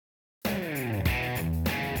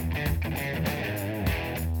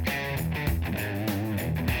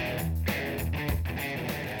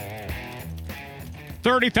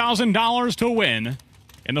$30,000 to win.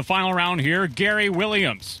 In the final round here, Gary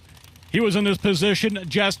Williams. He was in this position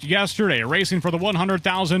just yesterday, racing for the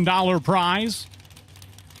 $100,000 prize.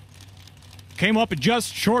 Came up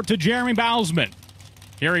just short to Jeremy Bausman.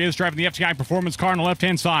 Here he is driving the FTI Performance car on the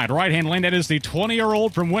left-hand side. Right-hand lane, that is the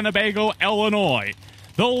 20-year-old from Winnebago, Illinois.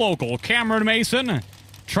 The local, Cameron Mason,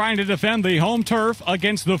 trying to defend the home turf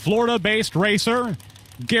against the Florida-based racer,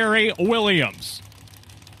 Gary Williams.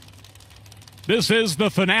 This is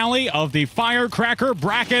the finale of the Firecracker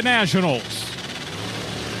Bracket Nationals.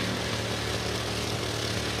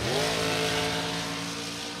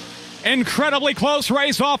 Incredibly close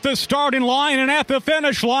race off the starting line, and at the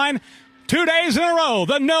finish line, 2 days in a row,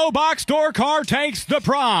 the no box door car takes the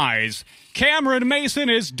prize. Cameron Mason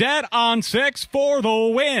is dead on 6 for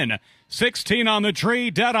the win. 16 on the tree,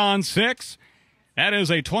 dead on 6. That is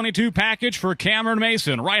a 22 package for Cameron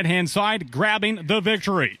Mason. Right-hand side, grabbing the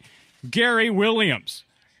victory. Gary Williams.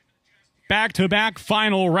 Back-to-back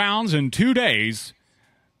final rounds in 2 days,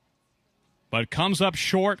 but comes up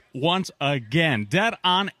short once again. Dead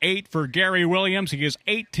on 8 for Gary Williams. He is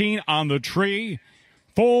 18 on the tree.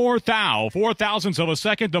 4 thousandths of a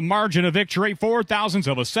second, the margin of victory. 4 thousandths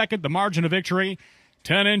of a second, the margin of victory.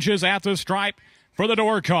 10 inches at the stripe for the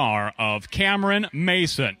door car of Cameron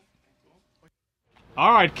Mason.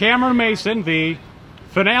 All right, Cameron Mason, the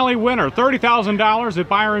finale winner. $30,000 at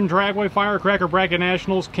Byron Dragway Firecracker Bracket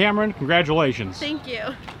Nationals. Cameron, congratulations. Thank you.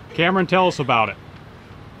 Cameron, tell us about it.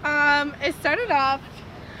 It started off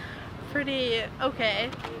pretty okay.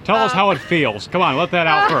 Tell us how it feels. Come on, let that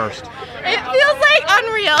out first. It feels like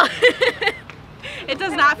unreal. It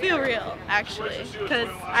does not feel real, actually, because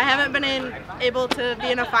I haven't been able to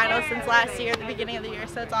be in a final since last year at the beginning of the year,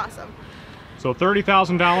 so it's awesome. So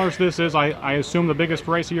 $30,000 this is, I assume, the biggest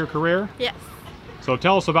race of your career? Yes. So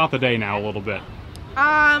tell us about the day now a little bit.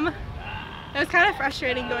 It was kind of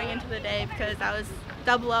frustrating going into the day because I was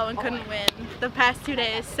double O and couldn't win the past 2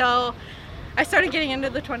 days, so I started getting into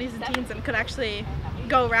the 20s and teens and could actually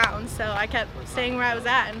go rounds, so I kept staying where I was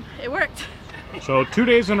at, and it worked. So 2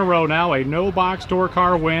 days in a row now, a no-box door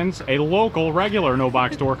car wins, a local regular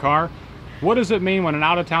no-box door car. What does it mean when an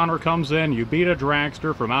out-of-towner comes in, you beat a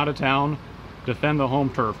dragster from out of town, defend the home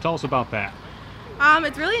turf? Tell us about that.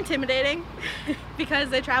 It's really intimidating because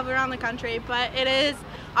they travel around the country, but it is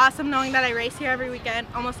awesome knowing that I race here every weekend,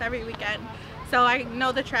 almost every weekend. So I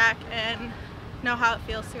know the track and know how it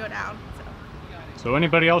feels to go down. So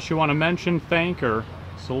anybody else you want to mention, thank, or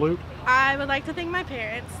salute? I would like to thank my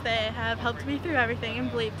parents. They have helped me through everything and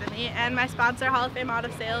believed in me, and my sponsor, Hall of Fame Auto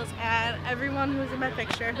Sales, and everyone who's in my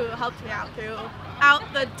picture who helped me out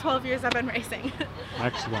throughout the 12 years I've been racing.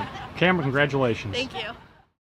 Excellent. Cameron, congratulations. Thank you.